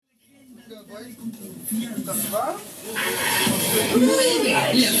Vuelve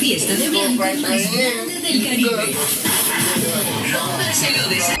la fiesta de blanco más grande del Caribe. Póngaselo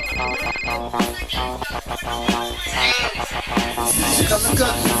de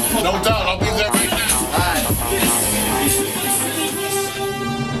No doubt, I'll be there.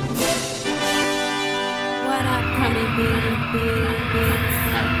 What up, Crummy B?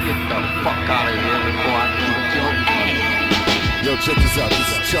 Get the fuck out of here before I eat your ass. Yo, check this out. This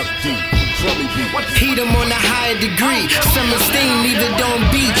is Chuck D. Crummy B. Heat 'em on a higher degree. Summer steam, leave it on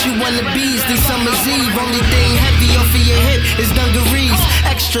beach. You wanna bees, these summer's eve. Only thing heavy off of your hip is dungarees.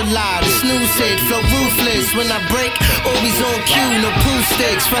 Extra loud, the snooze hit, flow ruthless. When I break, always on cue, no pool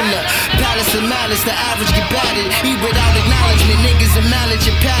sticks. From the palace of malice, the average get battered. Eat without acknowledgement, niggas a mileage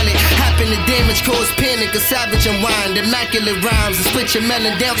your palate. Happen to damage, cause panic, a savage unwind. Immaculate rhymes, and split your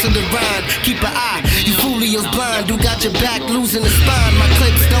melon down to the rind. Keep an eye, you Julio's blind. Who got your back, losing the spine. My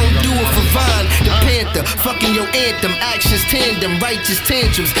clips don't do it for Vine. The Panther, fucking your anthem. Actions tandem, righteous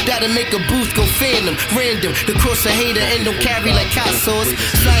tantrums. That'll make a booth go phantom. Random, the cross a hater and don't carry like hot sauce.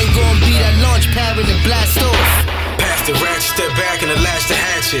 So I ain't gonna be that launch pad when it blast off. Pass the ratchet, step back and latch the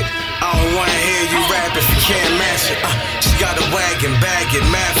hatchet. I don't wanna hear you rap if you can't match it. She got a wagon, bag it,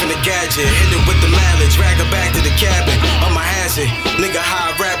 math in the gadget. Hit it with the mallet, drag her back to the cabin. I'm a hazard, nigga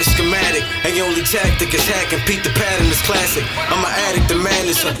high rabbit schematic. And your only tactic is hacking, Pete the pattern is classic. I'm an addict, the man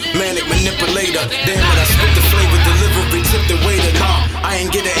is a manic manipulator. Damn it, I spit the flavor, delivery, tipped and waiter. Nah, I ain't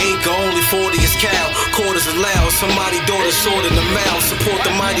get an acre, only 40 is cow. Quarters allowed, somebody daughter sword in the mouth. Support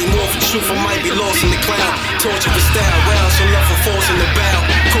the mighty more for truth, I might be lost in the cloud. Torture for style, rounds, so love for force in the bow.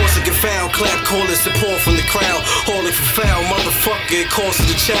 Course it get found, clap, call it support from the crowd. Hold it for foul, motherfucker, it costs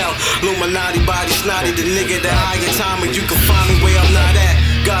the child. Illuminati body snotty, the nigga that higher time and you can find me where I'm not at.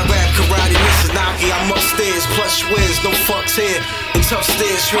 Got rap, karate, Mrs. Naki, I'm upstairs, plush wins, no fucks here. And tough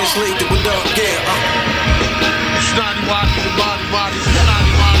stairs, translate the with up, yeah. Snotty Waddy, the body,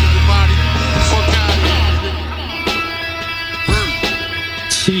 Snotty Waddy, the body. Fuck out of here.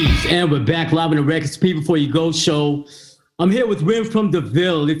 Jeez, and we're back live on the Records P Before You Go show. I'm here with Rim from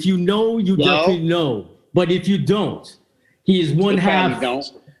Daville. If you know, you definitely know. But if you don't, he is one half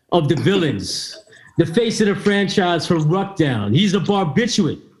of the villains. The face of the franchise from Ruckdown. He's a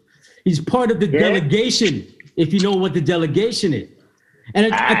barbiturate. He's part of the delegation, if you know what the delegation is.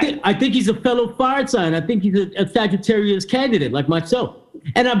 And I think he's a fellow fire sign. I think he's a Sagittarius candidate like myself.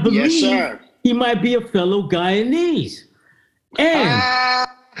 And I believe he might be a fellow Guyanese. And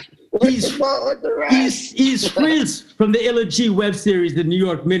he's Prince from the Illa G web series, The New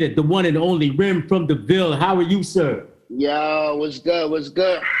York Minute, the one and only Rim from Daville. How are you, sir? Yo, what's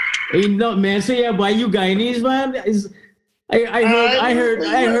good? Ain't no, man. So yeah, why you Guyanese, man? I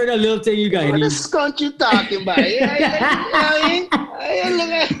heard a little thing you Guyanese. What the skunk you talking about?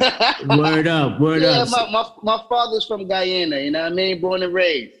 Word up. Yeah, my father's from Guyana, you know what I mean? Born and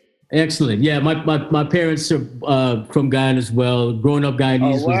raised. Excellent. Yeah, my parents are from Guyana as well. Growing up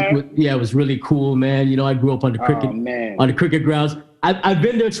Guyanese was really cool, man. You know, I grew up on the cricket grounds. I've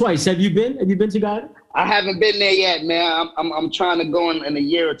been there twice. Have you been? Have you been to Guyana? I haven't been there yet, man. I'm trying to go in a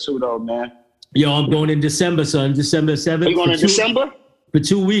year or two though, man. Yo, I'm going in December, son. December 7th. You going in December? For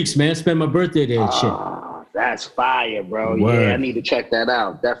 2 weeks, man. Spend my birthday there and shit. That's fire, bro. Word. Yeah, I need to check that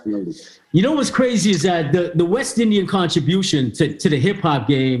out. Definitely. You know what's crazy is that the West Indian contribution to the hip hop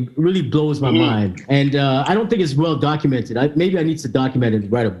game really blows my mind. And I don't think it's well documented. Maybe I need to document it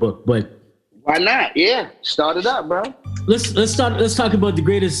and write a book, but why not? Yeah, start it up, bro. Let's talk about the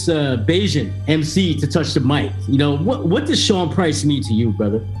greatest Bayesian MC to touch the mic. You know, what does Sean Price mean to you,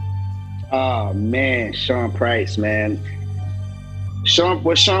 brother? Oh man, Sean Price, man.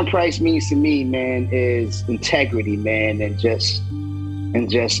 What Sean Price means to me, man, is integrity, man, and just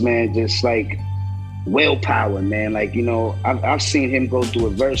like willpower, man. Like, you know, I've seen him go through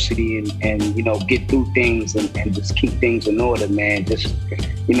adversity and you know, get through things and just keep things in order, man. Just,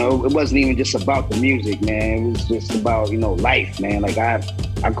 you know, it wasn't even just about the music, man. It was just about, you know, life, man. Like I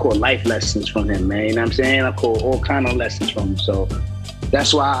caught life lessons from him, man. You know what I'm saying? I caught all kind of lessons from him. So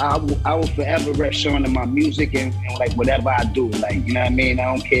that's why I will forever rep Sean in my music and like whatever I do. Like, you know what I mean? I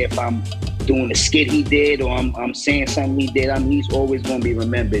don't care if I'm doing a skit he did or I'm saying something he did. He's always gonna be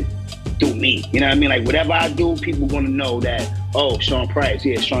remembered through me. You know what I mean? Like whatever I do, people gonna know that, oh, Sean Price,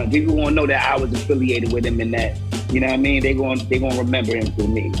 yeah, Sean. People gonna know that I was affiliated with him and that, you know what I mean? They gonna remember him through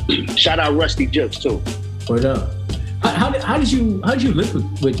me. Shout out Rusty Jukes too. Word up. How did you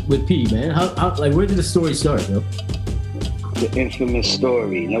live with P, man? How like where did the story start, yo? The infamous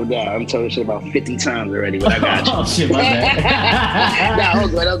story, no doubt. I'm telling shit about 50 times already, but I got you. Oh shit, my bad. Nah, all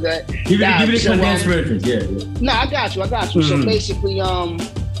good. Give me the condensed version, yeah. Nah, I got you. So basically,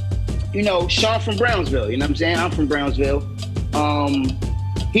 you know, Sean from Brownsville, you know what I'm saying? I'm from Brownsville.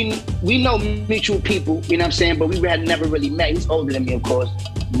 We know mutual people, you know what I'm saying? But we had never really met. He's older than me, of course.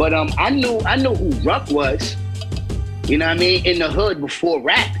 But I knew who Ruck was, you know what I mean, in the hood before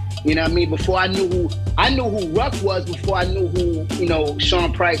rap. You know what I mean? Before I knew who Ruck was, before I knew who, you know,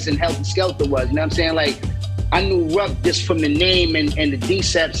 Sean Price and Helter Skelter was. You know what I'm saying? Like, I knew Ruck just from the name and the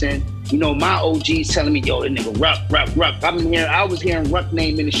Deceps, and, you know, my OGs telling me, yo, that nigga Ruck. I was hearing Ruck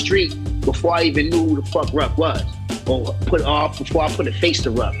name in the street before I even knew who the fuck Ruck was. Or before I put a face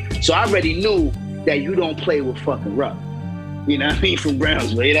to Ruck. So I already knew that you don't play with fucking Ruck. You know what I mean? From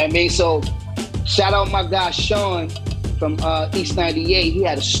Brownsville, you know what I mean? So shout out my guy Sean from East 98. He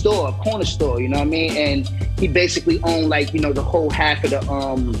had a store, a corner store, you know what I mean? And he basically owned, like, you know, the whole half of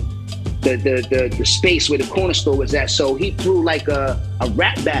the space where the corner store was at. So he threw like a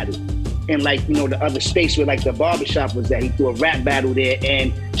rap battle. And, like, you know, the other space where, like, the barbershop was at. He threw a rap battle there.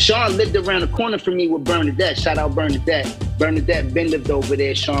 And Sean lived around the corner from me with Bernadette. Shout out Bernadette. Bernadette Ben lived over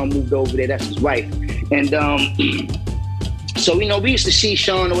there. Sean moved over there. That's his wife. And so, you know, we used to see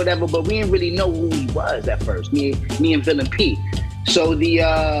Sean or whatever, but we didn't really know who he was at first, me and Daville P. So the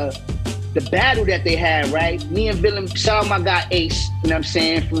battle that they had, right? Me and Daville, shout out my guy Ace, you know what I'm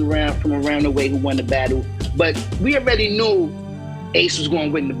saying, from around the way, who won the battle. But we already knew Ace was going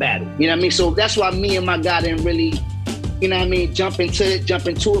to win the battle. You know what I mean? So that's why me and my guy didn't really, you know what I mean, jump into it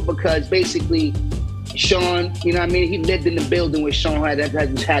because basically Sean, you know what I mean, he lived in the building where Sean had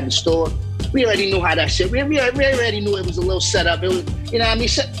the store. We already knew how that shit, we already knew it was a little setup. It was, you know what I mean?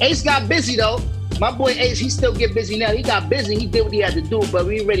 Ace got busy though. My boy Ace, he still get busy now. He got busy, he did what he had to do, but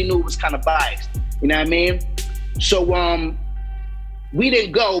we already knew it was kind of biased. You know what I mean? So we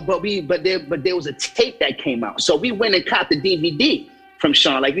didn't go, but there was a tape that came out. So we went and caught the DVD from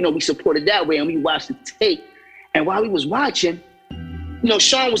Sean. Like, you know, we supported that way and we watched the tape. And while we was watching, you know,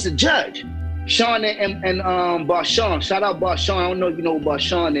 Sean was the judge. Sean and Barshawn. Shout out Barshawn. I don't know if you know who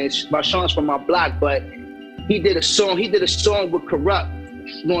Barshawn is. Barshawn's from my block, but he did a song with Corrupt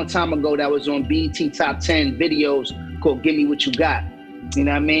a long time ago that was on BET Top 10 videos called Give Me What You Got. You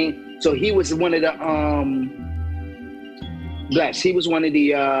know what I mean? So he was one of the he was one of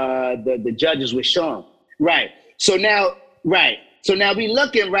the judges with Sean. Right. So now we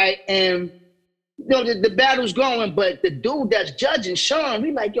looking, right, and you know, the battle's going, but the dude that's judging Sean,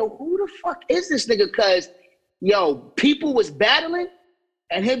 we like, yo, who the fuck is this nigga? Cause yo, people was battling,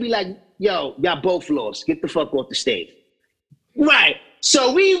 and he'll be like, yo, y'all both lost. Get the fuck off the stage. Right.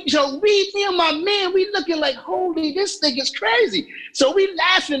 So me and my man, we looking like, holy, this nigga's crazy. So we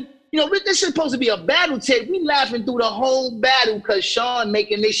laughing. You know, this is supposed to be a battle tape. We laughing through the whole battle because Sean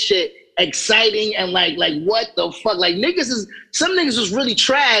making this shit exciting and like what the fuck? Like some niggas was really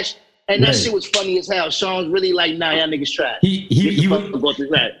trash, and that shit was funny as hell. Sean's really like, nah, y'all niggas trash. He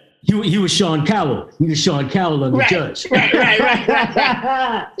was Sean Cowell. He was Sean Cowell on the judge. Right.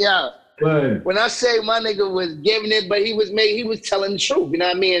 Yeah. Right. When I say my nigga was giving it, but he was telling the truth. You know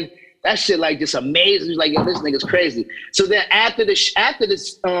what I mean? That shit like just amazing. He was like, yo, this nigga's crazy. So then after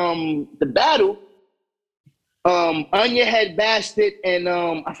the battle, Anya had Bastard and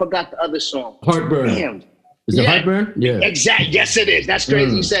I forgot the other song. Heartburn. Damn. Is it Heartburn? Yeah. Exactly. Yes, it is. That's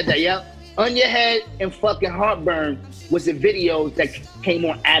crazy. You said that, yeah. Anya Head and fucking Heartburn was the videos that came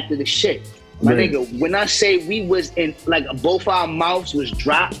on after the shit. My nigga, when I say we was in, like, both our mouths was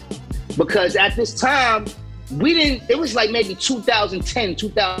dropped, because at this time, it was like maybe 2010,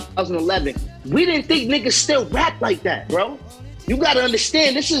 2011. We didn't think niggas still rap like that, bro. You gotta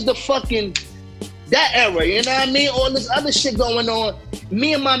understand, this is the fucking, that era, you know what I mean? All this other shit going on.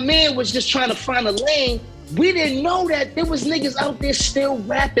 Me and my man was just trying to find a lane. We didn't know that there was niggas out there still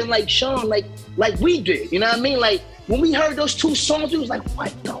rapping like Sean, like we did, you know what I mean? Like, when we heard those two songs, we was like,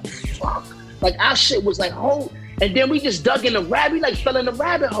 what the fuck? Like, our shit was like, and then we just dug in the rabbit, we like fell in the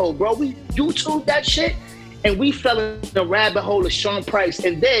rabbit hole, bro. We YouTubed that shit, and we fell in the rabbit hole of Sean Price,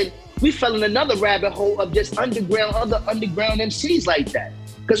 and then we fell in another rabbit hole of just other underground MCs like that.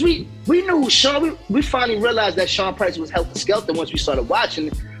 Because we knew Sean, we finally realized that Sean Price was Helter Skelter once we started watching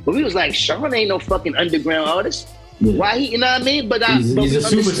it. But we was like, Sean ain't no fucking underground artist. Yeah. Why he, you know what I mean? But we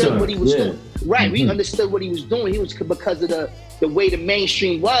understood what he was doing. Right, we understood what he was doing. He was, because of the way the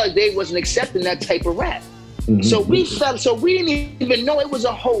mainstream was, they wasn't accepting that type of rap. So we didn't even know it was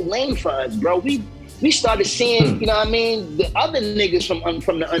a whole lane for us, bro. We started seeing, you know what I mean, the other niggas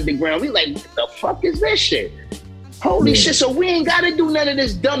from the underground. We like, what the fuck is this shit? Holy shit, so we ain't gotta do none of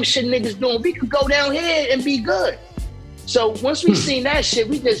this dumb shit niggas doing. We could go down here and be good. So once we seen that shit,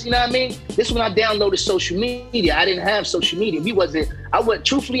 we just, you know what I mean? This is when I downloaded social media. I didn't have social media.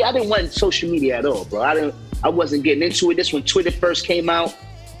 Truthfully, I didn't want social media at all, bro. I wasn't getting into it. This when Twitter first came out.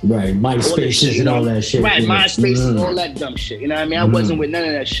 Right, MySpaces and all that shit. Right, MySpace and all that dumb shit. You know what I mean? I wasn't with none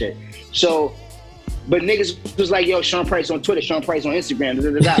of that shit. So, but niggas was like, yo, Sean Price on Twitter, Sean Price on Instagram,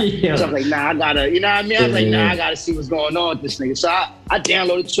 Yeah. So I was like, nah, I gotta, you know what I mean? I was like, nah, I gotta see what's going on with this nigga. So I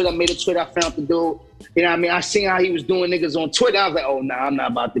downloaded Twitter, I made a Twitter, I found the dude. You know what I mean? I seen how he was doing niggas on Twitter. I was like, oh, nah, I'm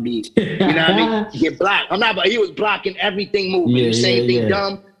not about to be, you know what I mean? Get blocked. He was blocking everything moving. You say anything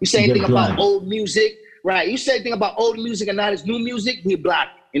dumb, you say anything about old music, right? You say anything about old music and not his new music, he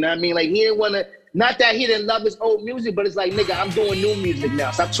blocked. You know what I mean? Like, he didn't want to, not that he didn't love his old music, but it's like, nigga, I'm doing new music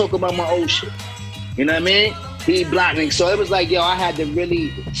now. Stop talking about my old shit. You know what I mean? He blocked me. So it was like, yo, I had to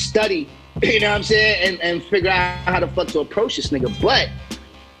really study, you know what I'm saying? And figure out how the fuck to approach this nigga. But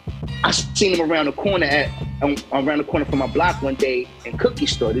I seen him around the corner from my block one day in Cookie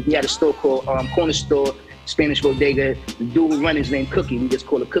Store. He had a store called Corner Store, Spanish Bodega. The dude who run his name Cookie. We just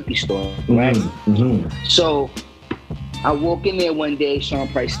call it Cookie Store, right? So I walk in there one day, Sean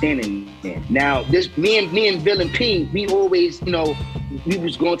Price standing there. Now, me and Daville P, we always, you know, we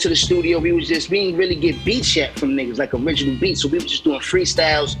was going to the studio. We didn't really get beats yet from niggas, like original beats. So we were just doing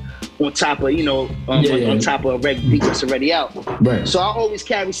freestyles on top of, you know, on top of a regular beat that's already out. Right. So I always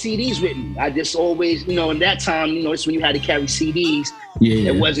carry CDs with me. I just always, you know, in that time, you know, it's when you had to carry CDs.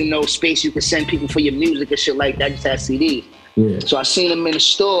 There wasn't no space you could send people for your music and shit like that. I just had CDs. Yeah. So I seen him in the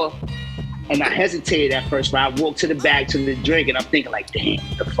store. And I hesitated at first, but I walked to the back to the drink, and I'm thinking like, damn,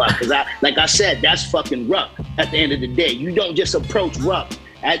 the fuck? Because like I said, that's fucking Ruck at the end of the day. You don't just approach Ruck.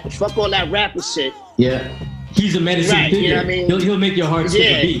 Fuck all that rapper shit. Yeah. He's a medicine figure. You know what I mean? He'll make your heart skip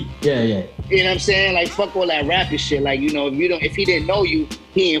a beat. Yeah. You know what I'm saying? Like, fuck all that rapper shit. Like, you know, if he didn't know you,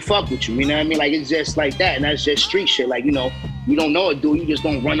 he ain't fuck with you. You know what I mean? Like, it's just like that, and that's just street shit. Like, you know, you don't know a dude, you just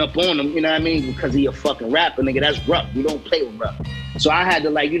don't run up on him, you know what I mean? Because he a fucking rapper, nigga. That's Ruck. You don't play with Ruck. So I had to,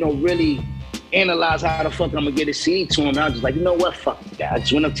 like, you know, really analyze how the fuck I'm gonna get a CD to him. And I was just like, you know what, fuck that. I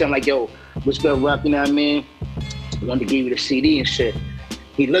just went up to him like, yo, what's good, Ruck? You know what I mean? I wanted to give you the CD and shit.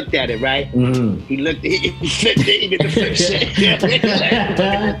 He looked at it, right? He flipped it, he did the flip shit.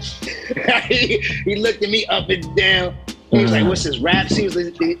 He looked at me up and down. He was like, what's this, raps? He was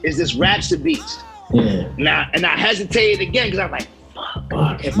like, is this raps or beats? Yeah. And I hesitated again because I'm like,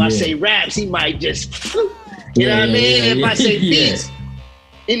 fuck. If I say raps, he might just, you know what I mean? If I say beats,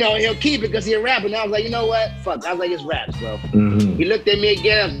 you know, he'll keep it because he's a rapper. And I was like, you know what? Fuck. I was like, it's raps, bro. He looked at me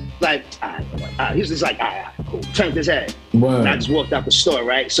again. I was like, all right. He was just like, all right, cool. Turned his head. And I just walked out the store,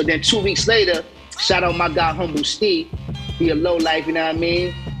 right? So then 2 weeks later, shout out my guy, Humble Steve. He a low life, you know what I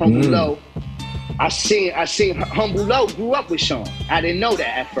mean? Humble Low. I seen Humble Low grew up with Sean. I didn't know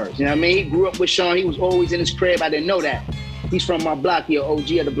that at first. You know what I mean? He grew up with Sean. He was always in his crib. I didn't know that. He's from my block. He an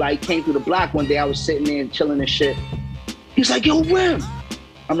OG of the block. He came through the block one day. I was sitting there and chilling and shit. He's like, yo, Wim.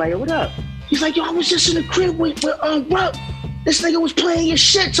 I'm like, yo, what up? He's like, yo, I was just in the crib with bro. This nigga was playing your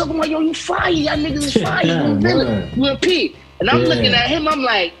shit, talking about, yo, you fire, y'all niggas is fire, you in P. And I'm looking at him, I'm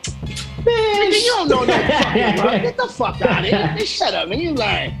like, man, nigga, you don't know no fucking, bro. Get the fuck out of here. Just shut up, man, you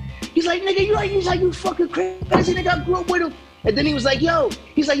lying. He's like, nigga, you fucking crazy, nigga, I grew up with him. And then he was like, yo,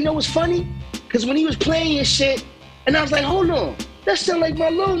 he's like, you know what's funny? Because when he was playing your shit, and I was like, hold on, that sound like my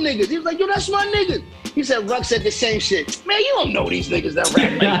little niggas. He was like, yo, that's my niggas. He said, Ruck said the same shit. Man, you don't know these niggas that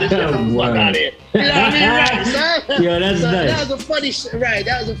rap like this. Get the fuck out of here. You know what I mean? Right, son? Yo, that's nice. That was a funny shit. Right,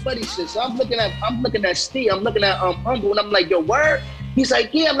 that was a funny shit. So I'm looking at Steve. I'm looking at Humble, and I'm like, yo, word? He's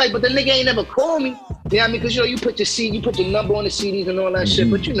like, yeah. I'm like, but the nigga ain't never called me. You know what I mean? Because, you know, you put your number on the CDs and all that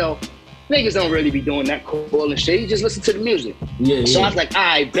shit. But, you know, niggas don't really be doing that call and shit. You just listen to the music. So I was like,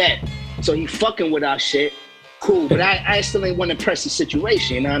 I bet. So he fucking with our shit. Cool. But I still ain't want to press the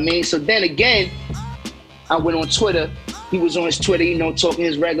situation. You know what I mean? So then again, I went on Twitter. He was on his Twitter, you know, talking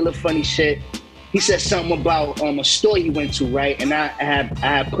his regular funny shit. He said something about a store he went to, right? And I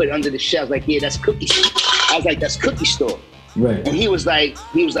had put under the shelf, like, yeah, that's Cookie. I was like, that's Cookie Store. Right. And he was like,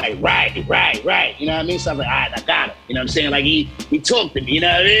 right. You know what I mean? So I was like, all right, I got him. You know what I'm saying? Like, he talked to me, you know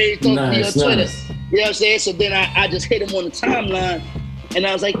what I mean? He talked to me on Twitter. You know what I'm saying? So then I just hit him on the timeline. And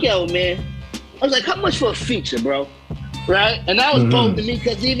I was like, yo, man. I was like, how much for a feature, bro? Right? And that was bold to me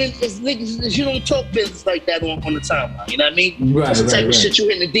because even as niggas, you don't talk business like that on the timeline. You know what I mean? Right, That's the type of shit you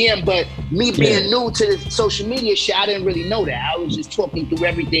hit in the DM. But me being new to the social media shit, I didn't really know that. I was just talking through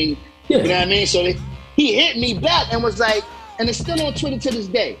everything. You know what I mean? So he hit me back and was like, and it's still on Twitter to this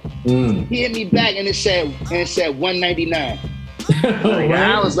day. He hit me back and it said $199.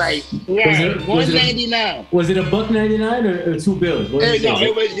 I was like, $199. Was it $1.99 or $2 bills? No,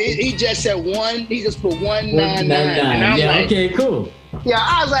 it was. He just said one. He just put $1.99. And I'm like, okay, cool. Yeah,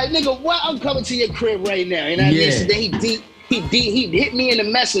 I was like, nigga, what? I'm coming to your crib right now. You know what I mean? So then he hit me in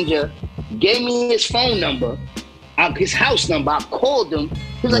the messenger, gave me his phone number. his house number. I called him.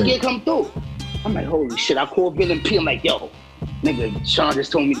 He was like, yeah, come through. I'm like, holy shit. I called Bill and P. I'm like, yo, nigga, Sean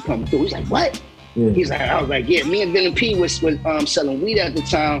just told me to come through. He's like, what? Yeah. He's like, I was like, yeah, me and Bill and P was selling weed at the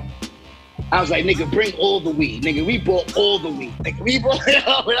time. I was like, nigga, bring all the weed. Nigga, we bought all the weed. Nigga, we bought,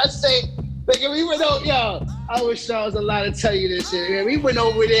 yo, when I say, nigga, we went over, yo, I wish I was allowed to tell you this shit. Man. We went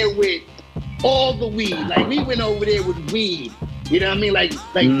over there with all the weed. Like, we went over there with weed. You know what I mean? Like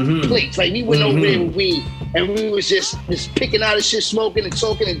plates. Like, we went over there with weed. And we was just picking out of shit, smoking and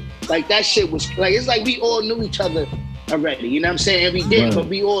talking. And, like, that shit was, like, it's like we all knew each other already. You know what I'm saying? And we did, but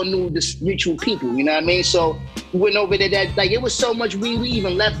we all knew this mutual people. You know what I mean? So we went over there. That like, it was so much weed. We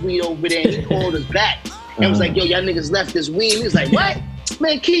even left weed over there. And he called us back. And was like, yo, y'all niggas left this weed. He was like, what?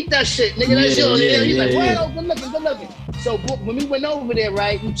 Man, keep that shit, nigga. That's yours. He's like, well, good looking. So when we went over there,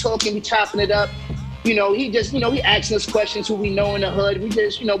 right, we talking, we chopping it up. You know, he just, you know, he asking us questions who we know in the hood. We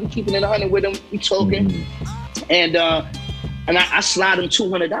just, you know, we keeping it 100 with him. We talking. And I slide him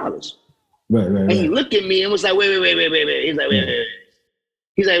 $200. Right. And he looked at me and was like, wait. He's like, wait.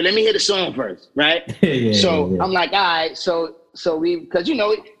 He's like, let me hear the song first, right? I'm like, all right. So we, because, you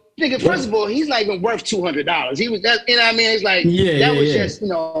know, nigga, first of all, he's not even worth $200. He was, that, you know what I mean? It's like, that was just, you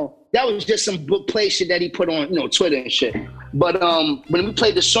know, that was just some book play shit that he put on, you know, Twitter and shit. But when we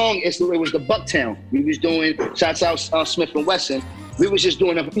played the song, it was the Bucktown. We was doing, shouts out Smith and Wesson. We was just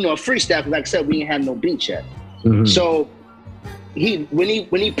doing a freestyle, because like I said, we didn't have no beat yet. So when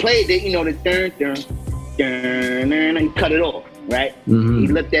he played it, you know, the dun, he cut it off, right? He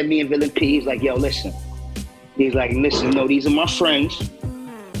looked at me and Villain P. He's like, yo, listen. He's like, listen, no, these are my friends.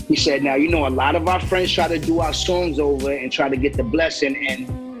 He said, now, you know, a lot of our friends try to do our songs over and try to get the blessing, and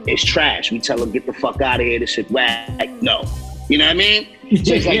it's trash. We tell them, get the fuck out of here. This shit whack. No. You know what I mean?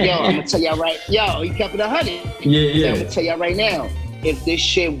 So he's like, yo, I'm going to tell y'all right. Yo, he kept it 100. Yeah. I'm going to tell y'all right now. If this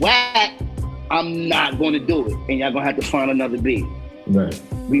shit whack, I'm not going to do it. And y'all going to have to find another beat. Right.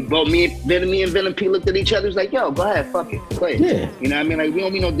 We both, me and Villain P looked at each other. It was like, yo, go ahead, fuck it. Play it. Yeah. You know what I mean? Like, we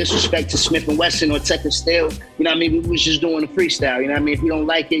don't mean no disrespect to Smith and Wesson or Texas Steel. You know what I mean? We was just doing a freestyle. You know what I mean? If you don't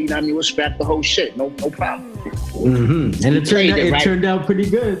like it, you know what I mean? We'll scrap the whole shit. No problem. And it turned out pretty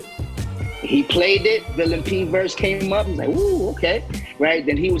good. He played it. Villain P verse came up. He's like, ooh, okay. Right?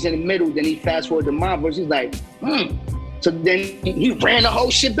 Then he was in the middle. Then he fast forward to my verse. He's like, So then he ran the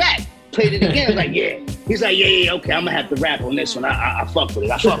whole shit back. Played it again. Like, yeah. He's like, yeah, okay, I'm gonna have to rap on this one. I fuck with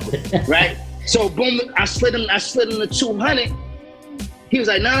it. Right? So boom, I slid him the 200. He was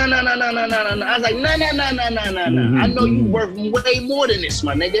like, no. I was like, no. I know you worth way more than this,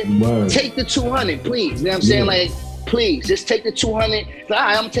 my nigga. Word. Take the 200, please. You know what I'm saying? Like, please, just take the 200. Like, all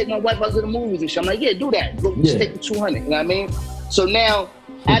right, I'm gonna take my wife out to the movies and shit. I'm like, yeah, do that. Just take the 200. You know what I mean? So now,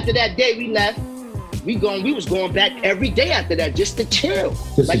 after that day we left, we was going back every day after that just to chill.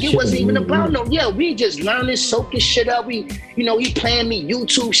 It wasn't even about we just learning, soaking shit up. He playing me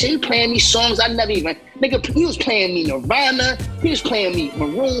YouTube shit, he playing me songs I never even, nigga, he was playing me Nirvana, he was playing me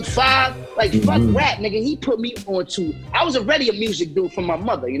Maroon 5, like fuck rap, nigga. He put me onto, I was already a music dude from my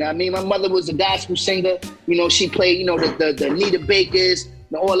mother, you know what I mean? My mother was a gospel singer, you know, she played, you know, the Anita Bakers,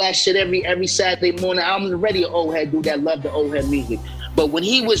 all that shit every Saturday morning. I was already an old head dude that loved the old head music. But when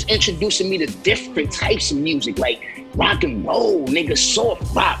he was introducing me to different types of music, like rock and roll, nigga,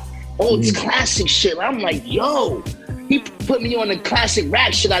 soft rock, all this classic shit, I'm like, yo, he put me on the classic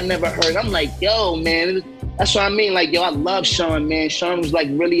rap shit I never heard. I'm like, yo, man, that's what I mean. Like, yo, I love Sean, man. Sean was like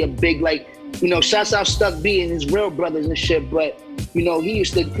really a big, like, you know, shouts out Stuck B and his real brothers and shit. But, you know, he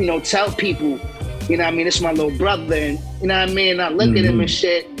used to, you know, tell people, you know what I mean, it's my little brother. And, you know what I mean? I look at him and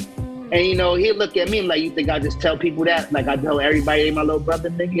shit. And, you know, he'll look at me like, you think I just tell people that? Like, I tell everybody ain't my little brother,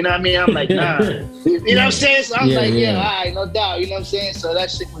 nigga? You know what I mean? I'm like, nah. You know what I'm saying? So I'm like, all right, no doubt. You know what I'm saying? So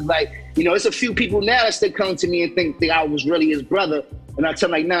that shit was like, you know, it's a few people now that still come to me and think I was really his brother. And I tell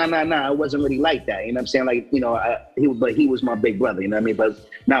them, like, nah, it wasn't really like that. You know what I'm saying? Like, you know, he was my big brother, you know what I mean? But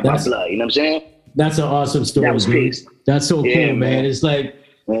not by blood, you know what I'm saying? That's an awesome story. That was peace. That's so cool, man. It's like,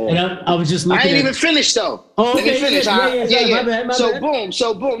 and I was just looking I ain't even finished though. Oh, okay. Let me finish. My bad.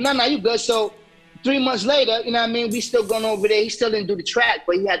 So boom. No, you good. So 3 months later, you know what I mean? We still going over there. He still didn't do the track,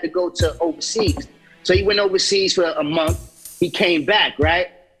 but he had to go to overseas. So he went overseas for a month. He came back, right?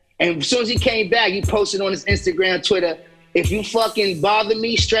 And as soon as he came back, he posted on his Instagram, Twitter, if you fucking bother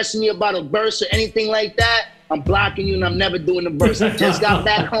me, stressing me about a verse or anything like that, I'm blocking you and I'm never doing the verse. I just got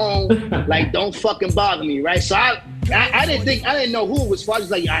back home. Like, don't fucking bother me, right? So I didn't know who it was for. I was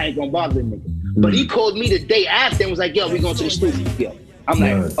like, I ain't gonna bother him, nigga. But he called me the day after and was like, yo, we going to the studio. I'm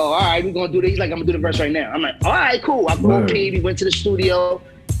like, oh, all right, we gonna do this. He's like, I'm gonna do the verse right now. I'm like, all right, cool. I called P, we went to the studio.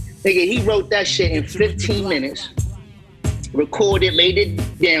 Nigga, he wrote that shit in 15 minutes, recorded, laid it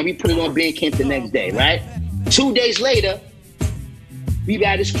down. We put it on Bandcamp the next day, right? 2 days later, we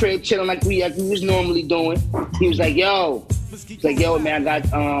at his crib chilling like we was normally doing. He was like, yo, man, I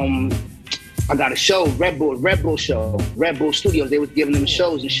got a show, Red Bull show, Red Bull Studios. They was giving them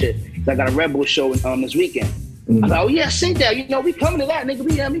shows and shit. So I got a Red Bull show this weekend. I was like, oh yeah, see that. You know, we coming to that, nigga.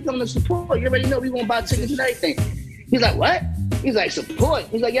 We coming to support. You already know we gonna buy tickets and everything. He's like, what? He's like, support.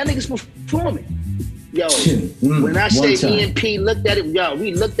 He's like, y'all niggas performing. Yo, when I say me and P looked at it, yo,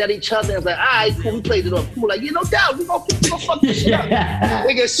 we looked at each other and was like, all right, cool, we played it off. Cool, like, yeah, no doubt, we gonna fuck this shit up.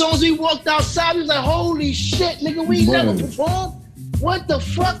 Nigga, as soon as we walked outside, we was like, holy shit, nigga, we never performed. What the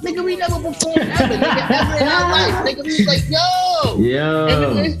fuck, nigga, we never performed ever, nigga, ever in our life. Nigga, we was like, yo.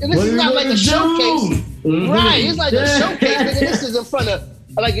 And this is not like a showcase. Right, it's like a showcase, nigga. This is in front of,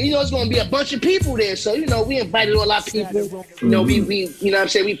 like, you know, it's gonna be a bunch of people there. So, you know, we invited all our people. You know, we you know what I'm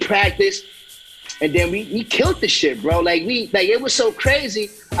saying, we practiced. And then we killed the shit, bro. Like it was so crazy.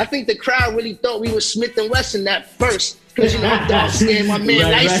 I think the crowd really thought we was Smith and Wesson at first. Cause you know, I'm dark skinned, my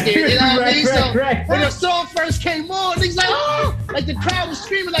man light skinned, you know what I mean? So when the song first came on, niggas like, oh, like the crowd was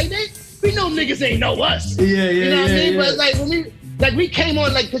screaming like we know niggas ain't know us. Yeah. You know what I mean? But like when we came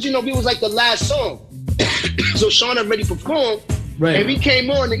on, like, cause you know, we was like the last song. So Sean already performed. Right. And we came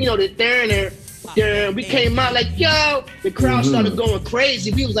on, you know, we came out like, yo, the crowd started going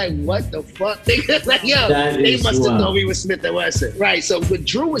crazy. We was like, what the fuck? Like, yo, they must have thought we was Smith and Wesson. Right, so but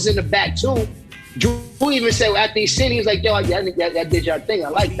Drew was in the back too. Drew even said after he seen, he was like, yo, I did your thing. I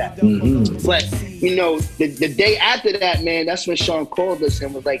like that. But, you know, the day after that, man, that's when Sean called us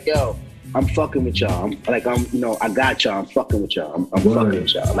and was like, yo, I'm fucking with y'all. I got y'all. I'm fucking with y'all. I'm fucking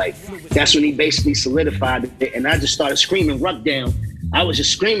with y'all. Like, that's when he basically solidified it. And I just started screaming, Ruck Down. I was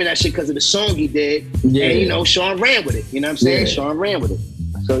just screaming that shit because of the song he did. Yeah. And, you know, Sean ran with it. You know what I'm saying? Yeah. Sean ran with it.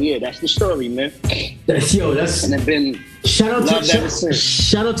 So, yeah, that's the story, man. And it's been shout out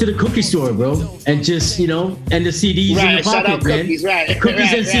to the cookie store, bro. And just, you know, and the CDs in the pocket, man. Cookies,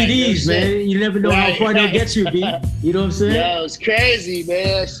 cookies and CDs, man. You never know how far they'll get you, B. You know what I'm saying? Yo, it's crazy,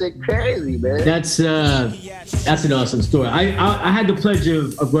 man. Shit crazy, man. That's an awesome story. I had the pleasure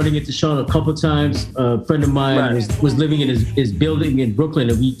of running into Sean a couple times. A friend of mine was living in his building in Brooklyn,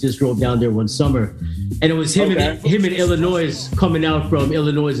 and we just drove down there one summer. And it was him in Illinois coming out from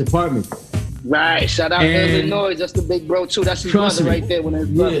Illinois' apartment. Right, shout out Illinois, that's the big bro too. That's his brother right there when his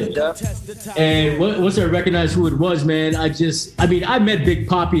brother. And once I recognized who it was, man, I met Big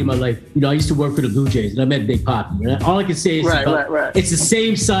Papi in my life. You know, I used to work for the Blue Jays, and I met Big Papi. And all I can say is it's the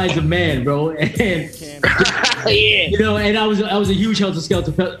same size of man, bro. And you know, and I was a huge Helter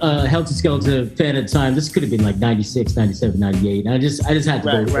Skelter fan at the time. This could have been like 96, 97, 98. And I just had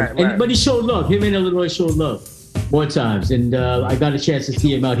to go. But he showed love. Him and Illinois showed love more times, and I got a chance to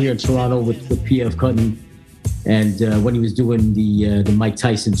see him out here in Toronto with PF Cutting, and when he was doing the Mike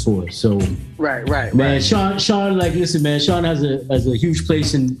Tyson tour. So man, Sean, like, listen, man, Sean has a huge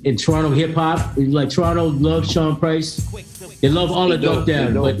place in Toronto hip hop. Like, Toronto loves Sean Price. They love all the Duck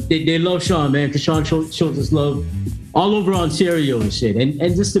Down, but they love Sean, man, because Sean shows us love all over Ontario and shit, and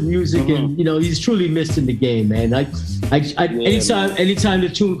just the music, and you know, he's truly missed in the game, man. Anytime the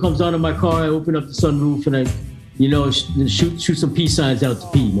tune comes on in my car, I open up the sunroof and I, you know, shoot some peace signs out to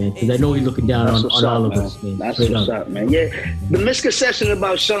P, man, because I know he's looking down on all of us, man. That's what's up, man. Yeah, the misconception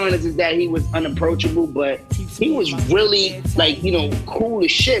about Sean is that he was unapproachable, but he was really, like, you know, cool as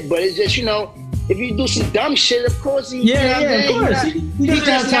shit. But it's just, you know, if you do some dumb shit, of course he, he doesn't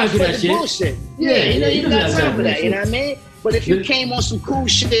have time for that shit. Bullshit. You don't got time for that. You know what I mean? But if you came on some cool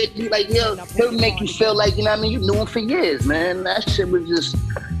shit, you like, yo, he'll make you feel like, you know what I mean, you knew him for years, man. That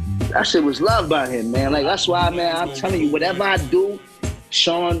shit was loved by him, man. Like, that's why, man, I'm telling you, whatever I do,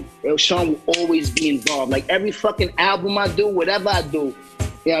 Sean will always be involved. Like, every fucking album I do, whatever I do,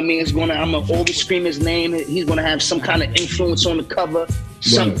 you know what I mean, I'm gonna always scream his name. He's gonna have some kind of influence on the cover,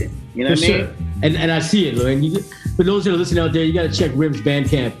 something. You know what I mean? And I see it, and for those that are listening out there, you gotta check Rim's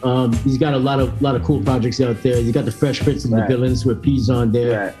Bandcamp. He's got a lot of cool projects out there. He's got the Fresh Prince and the Villains with P's on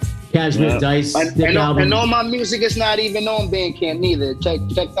there. Cashmere Dice. And all my music is not even on Bandcamp neither. Check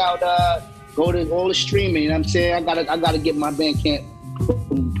out, go to all the streaming. You know what I'm saying? I gotta get my Bandcamp,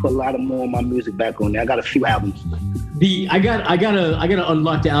 put a lot of more of my music back on there. I got a few albums. I gotta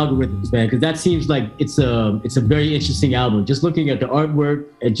unlock the algorithms, man, because that seems like it's a very interesting album. Just looking at the artwork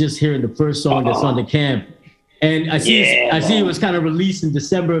and just hearing the first song that's on the camp. And I see it was kind of released in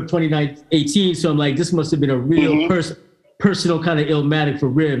December of 2018. So I'm like, this must have been a real personal kind of Illmatic for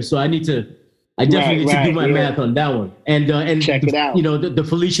Rim. So I definitely need to do my math on that one. And check it out. You know, the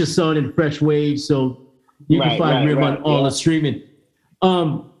Felicia Sun and Fresh Waves. So you can find Rim on all the streaming.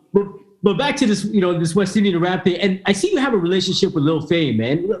 But but back to this, this West Indian rap thing, and I see you have a relationship with Lil Fame,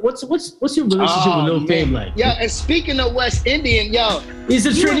 man. What's your relationship with Lil Fame like? Yeah, and speaking of West Indian, he's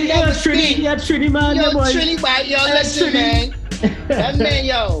a Trinity, Trinity man, Trinity man, listen, man. That man,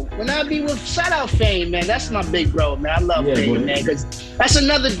 when I be with, shout out Fame, man. That's my big bro, man. I love Fame, boy. Man, because that's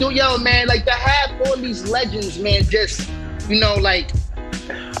another dude, man. Like to have all these legends, man, just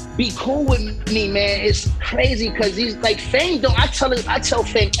be cool with me, man. It's crazy because he's like Fame. I tell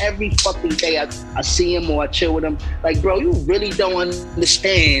Fame every fucking day I see him or I chill with him. Like, bro, you really don't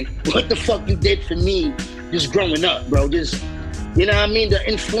understand what the fuck you did for me just growing up, bro. Just, you know what I mean? The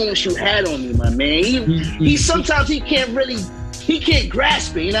influence you had on me, my man. He sometimes he can't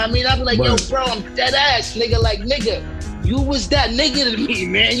grasp it. You know what I mean? I be like, yo, bro, I'm dead ass, nigga. Like, nigga, you was that nigga to me,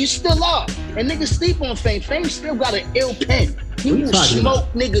 man. You still are. And niggas sleep on Fame. Fame still got an ill pen. He will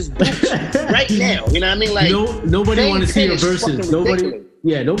smoke niggas boots right now. You know what I mean? Like, nobody want to see your verses. Nobody want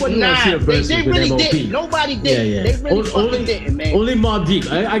to see your verses. They really didn't. Nobody did. They really fucking didn't, man. Only Mobb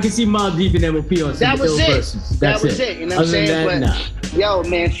Deep. I can see Mobb Deep and MOP on some ill verses. That was it. You know what I'm saying? But yo,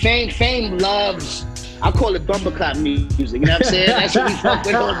 man, Fame loves. I call it bumbleclap music. You know what I'm saying? That's what we fuck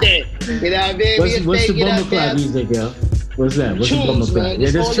with all day. You know what I mean? What's the bumbleclap music, yo? What's that? What's tunes, man.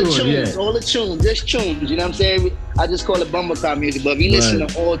 Yeah, that's all the tunes. Just tunes. You know what I'm saying? I just call it bumbleclap music. But if you listen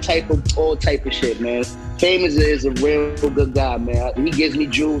to all type of shit, man. Fame is a real good guy, man. He gives me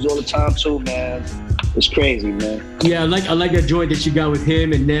jewels all the time too, man. It's crazy, man. Yeah, I like that joint that you got with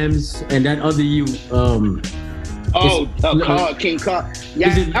him and Nems and that other you. King Card.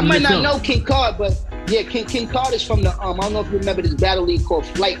 Yeah, I might not know King Card, but yeah, King Card is from the I don't know if you remember this battle league called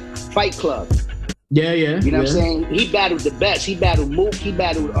Fight Club. Yeah. You know what I'm saying? He battled the best. He battled Mook. He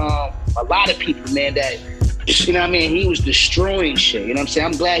battled a lot of people, man, that, you know what I mean? He was destroying shit. You know what I'm saying?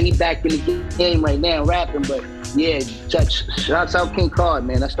 I'm glad he back in the game right now rapping, but yeah, shouts out King Card,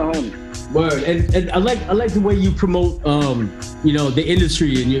 man. That's the homie. Word. And I like the way you promote the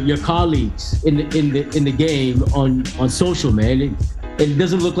industry and your colleagues in the game on social, man. It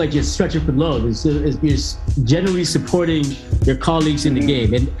doesn't look like you're stretching for love. You're generally supporting your colleagues in the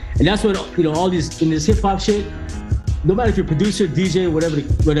game, and that's what all these in this hip hop shit. No matter if you're producer, DJ, whatever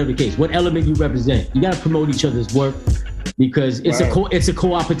the case, what element you represent, you gotta promote each other's work because it's a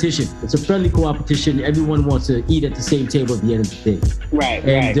co-opetition. It's a friendly co-opetition. Everyone wants to eat at the same table at the end of the day. Right.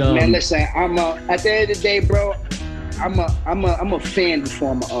 Man, listen, at the end of the day, bro. I'm a fan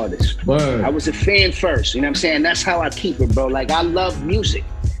before I'm an artist. Word. I was a fan first, you know what I'm saying? That's how I keep it, bro. Like, I love music,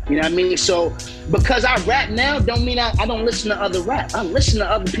 you know what I mean? So, because I rap now, don't mean I don't listen to other rap. I listen to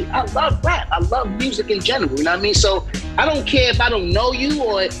other people. I love rap. I love music in general, you know what I mean? So, I don't care if I don't know you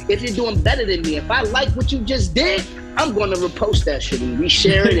or if you're doing better than me. If I like what you just did, I'm gonna repost that shit and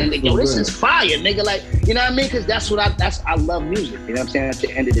reshare it and yo, this is fire, nigga. Like, you know what I mean? Because I love music, you know what I'm saying? At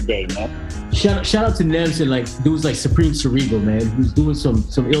the end of the day, man. Shout out to Nems and like dudes like Supreme Cerebral, man, who's doing some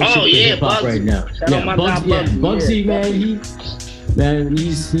ill shit in hip hop right now. Bugsy, man,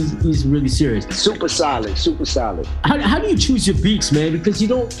 he's really serious. Super solid. How do you choose your beats, man? Because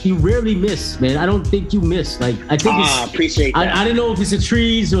you rarely miss, man. I don't think you miss. Like I think I appreciate that. I don't know if it's the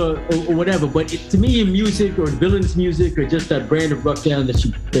trees or whatever, but to me, your music or Villain's music or just that brand of Ruckdown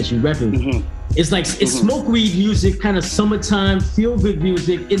that you reference. Mm-hmm. It's like it's smoke weed music, kind of summertime, feel good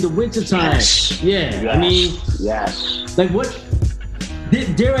music in the wintertime. Yes. Yeah. Yes. I mean, yes. Like what?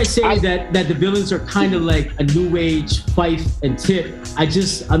 Dare I say that the Villains are kind of like a new age Fife and Tip? I'm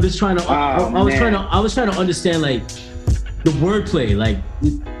just trying to. I was trying to understand like the wordplay. Like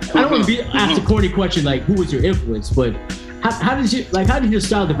I don't want to be asked a corny question like who was your influence, but how did your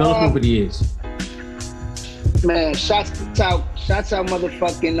style develop over the years? Man, shouts out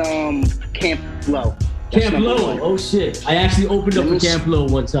motherfucking Camp Low. Camp Low, oh shit. I actually opened up a Camp Low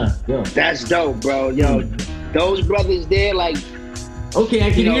one time. Yo. That's dope, bro. Yo, those brothers there, like. Okay,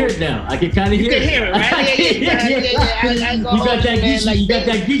 I can hear it now. I can kind of hear it. You can hear it, right? Yeah. You got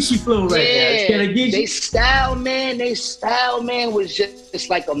that Geechee flow right now. It's kind of Geechee. They style, man, was just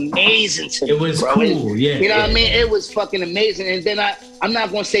like amazing to me. It was bro. cool, yeah. You know what I mean? It was fucking amazing. And then I'm not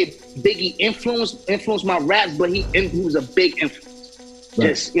gonna say Biggie influenced my raps, but he was a big influence. Right.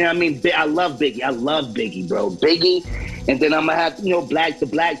 Just, you know what I mean? I love Biggie, bro. Biggie, and then I'm gonna have the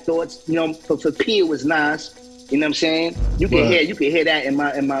Black Thoughts. For P it was Nas. You know what I'm saying? You can hear that in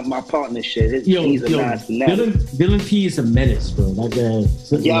my partner shit. He's a nice Villain P is a menace, bro.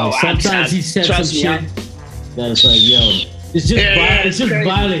 Sometimes he said some shit that's like, it's just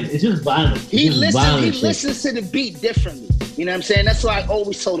violent. It's just violent. He listens to the beat differently. You know what I'm saying? That's why I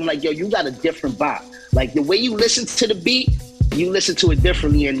always told him, like, yo, you got a different vibe. Like the way you listen to the beat, you listen to it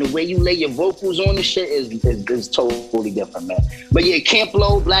differently, and the way you lay your vocals on the shit is totally different, man. But yeah, Camp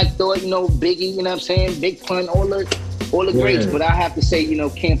Lo, Black Thought, you know, Biggie, you know what I'm saying, Big Pun, all the greats. But I have to say, you know,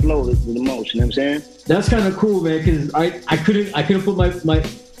 Camp Lo is the most. You know what I'm saying? That's kind of cool, man, because I couldn't put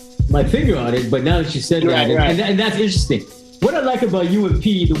my finger on it, but now that you said that, and that's interesting. What I like about you and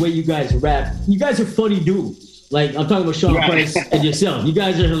P, the way you guys rap, you guys are funny dudes. Like, I'm talking about Sean Price and yourself. You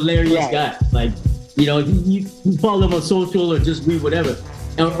guys are hilarious guys. Like, you know, you follow them on social or just read whatever,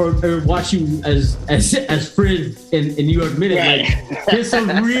 or watch you as Fred in New York Minute. Like, there's some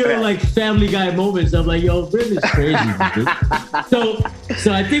real like Family Guy moments. I'm like, yo, Fred is crazy.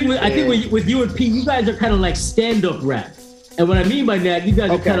 So I think with you and P, you guys are kind of like stand-up rap. And what I mean by that, you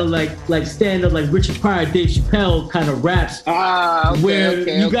guys are kind of like stand-up, like Richard Pryor, Dave Chappelle kind of raps, where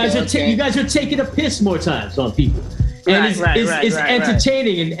you guys are taking a piss more times on people, and it's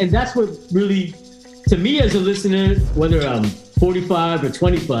entertaining, and that's what really, to me as a listener, whether I'm 45 or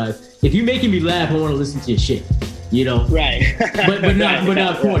 25, if you're making me laugh, I want to listen to your shit, you know, but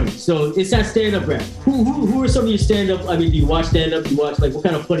not corny. So it's that stand-up rap. Who are some of your stand-up? I mean, do you watch stand-up? Do you watch like what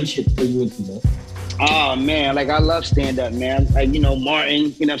kind of funny shit are you into, man? Oh man, like I love stand-up, man. Like, you know,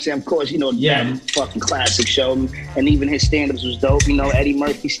 Martin, you know what I'm saying? Of course, you know, that fucking classic show. And even his stand-ups was dope. You know, Eddie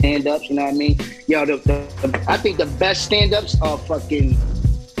Murphy stand-ups, you know what I mean? Yo, I think the best stand-ups are fucking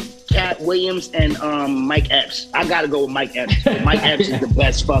Cat Williams and Mike Epps. I gotta go with Mike Epps. Mike Epps is the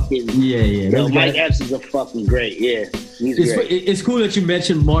best fucking. Yo, Mike Epps is a fucking great. Yeah, he's great. It's cool that you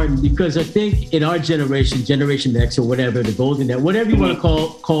mentioned Martin, because I think in our generation, Generation X or whatever, the Golden Net, whatever you want to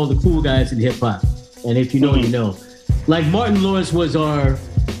call the cool guys in hip hop. And if you know, you know. Like Martin Lawrence was our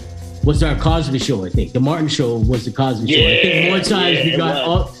Cosby Show, I think. The Martin Show was the Cosby Show. I think more times we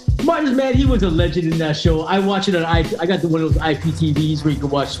got Martin's, man, he was a legend in that show. I watch it on I got one of those IPTVs where you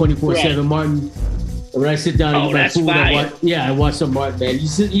can watch 24/7 Martin. When I sit down and eat my food, I watch some Martin, man.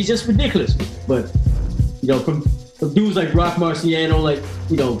 He's just ridiculous. But you know, from dudes like Rock Marciano, like,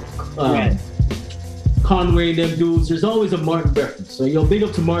 you know, Conway and them dudes, there's always a Martin reference. So, yo, big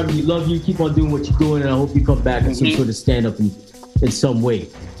up to Martin. We love you. Keep on doing what you're doing, and I hope you come back and some sort of stand-up in some way.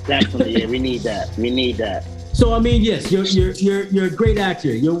 Definitely, yeah, we need that. So, I mean, yes, you're a great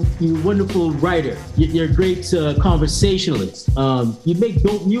actor. You're a wonderful writer. You're a great conversationalist. You make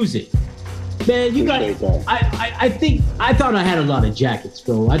dope music. Man, you got. I thought I had a lot of jackets,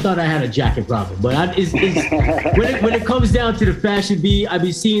 bro. I thought I had a jacket problem, but when it comes down to the fashion beat, I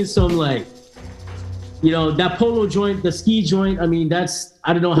be seeing some like, you know, that polo joint, the ski joint. I mean, I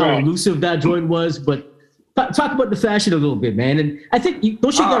don't know how elusive that joint was, but talk about the fashion a little bit, man. And I think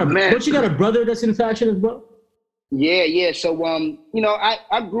don't you got a brother that's in fashion as well? Yeah. So you know,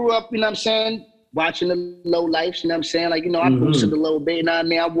 I grew up, you know what I'm saying, watching the low lives, you know what I'm saying? Like, you know, I boosted a little bit, you know what I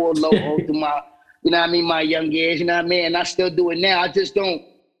mean? I wore low all through my, you know what I mean, my young years, you know what I mean? And I still do it now. I just don't,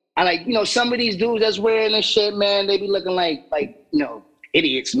 like, you know, some of these dudes that's wearing this shit, man, they be looking like, you know,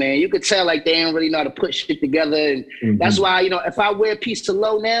 idiots, man. You could tell like they ain't really know how to put shit together. And that's why, you know, if I wear a piece of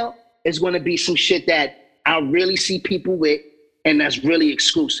low now, it's going to be some shit that I really see people with, and that's really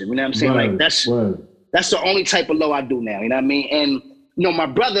exclusive. You know what I'm saying? Like that's the only type of low I do now. You know what I mean? And you know, my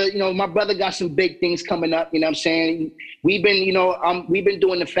brother got some big things coming up. You know what I'm saying? We've been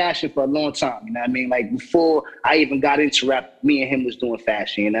doing the fashion for a long time. You know what I mean? Like before I even got into rap, me and him was doing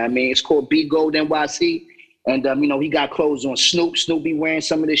fashion. You know what I mean? It's called B Gold NYC. And, you know, he got clothes on Snoop. Snoop be wearing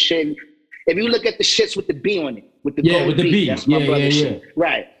some of this shit. If you look at the shits with the B on it, with the gold B, that's my brother's shit.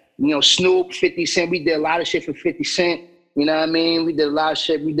 Right. You know, Snoop, 50 Cent. We did a lot of shit for 50 Cent. You know what I mean? We did a lot of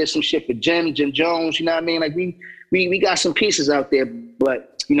shit. We did some shit for Jim Jones. You know what I mean? Like, we got some pieces out there.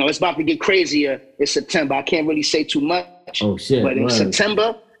 But, you know, it's about to get crazier in September. I can't really say too much. Oh, shit. But in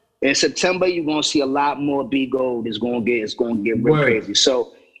September, you're going to see a lot more B Gold. It's going to get real crazy.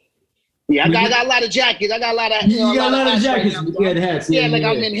 So, yeah, I got a lot of jackets. I got a lot of, you got a lot of jackets. Right hats. Yeah, like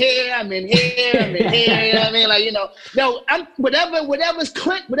I'm in here. You know what I mean? Like, you know, no, I'm whatever's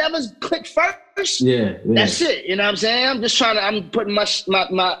click first. Yeah. That's it. You know what I'm saying? I'm putting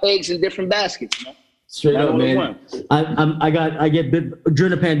my eggs in different baskets. You know? Straight up, man.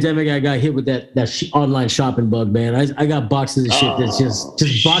 During the pandemic, I got hit with that online shopping bug, man. I got boxes of shit that's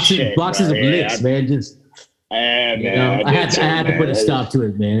just boxes of licks, man. Just. Man, you know, I had to put a stop to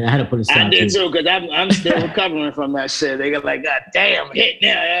it, man. I did too, because I'm still recovering from that shit. They got like, God damn, hit now.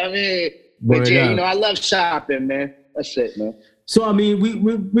 You know what I mean? But yeah, you know, I love shopping, man. That's it, man. So I mean,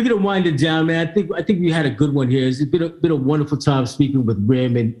 we're gonna wind it down, man. I think we had a good one here. It's been a wonderful time speaking with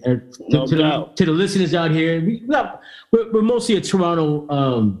Rim and to the listeners out here. We're mostly a Toronto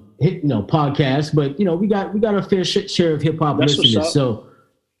podcast, but you know we got our fair share of hip hop listeners. So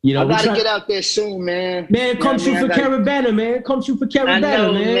You know, I gotta get out there soon, man. Man, come shoot for Carabana, man. Come shoot for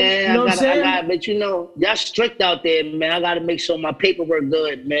Carabana, man. You know what I'm saying? But you know, y'all strict out there, man. I gotta make sure my paperwork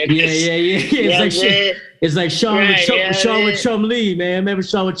good, man. Yeah. It's like Sean with Chum Lee, man. Remember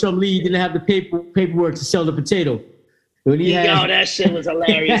Sean with Chum Lee? He didn't have the paperwork to sell the potato. Yo, that shit was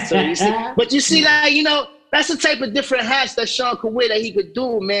hilarious too. You see? But you see that, you know, that's the type of different hats that Sean could wear that he could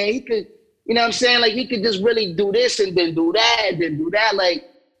do, man. He could, you know what I'm saying? Like, he could just really do this and then do that and then do that. Like,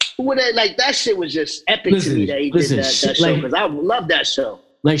 who would have, like, that shit was just epic to me that he did that show, because I love that show.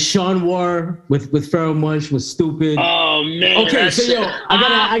 Like Sean War with Pharoah Monch was stupid. Oh man. Okay, so yo,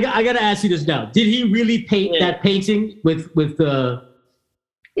 I gotta ask you this now. Did he really paint that painting with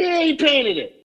Yeah, he painted it.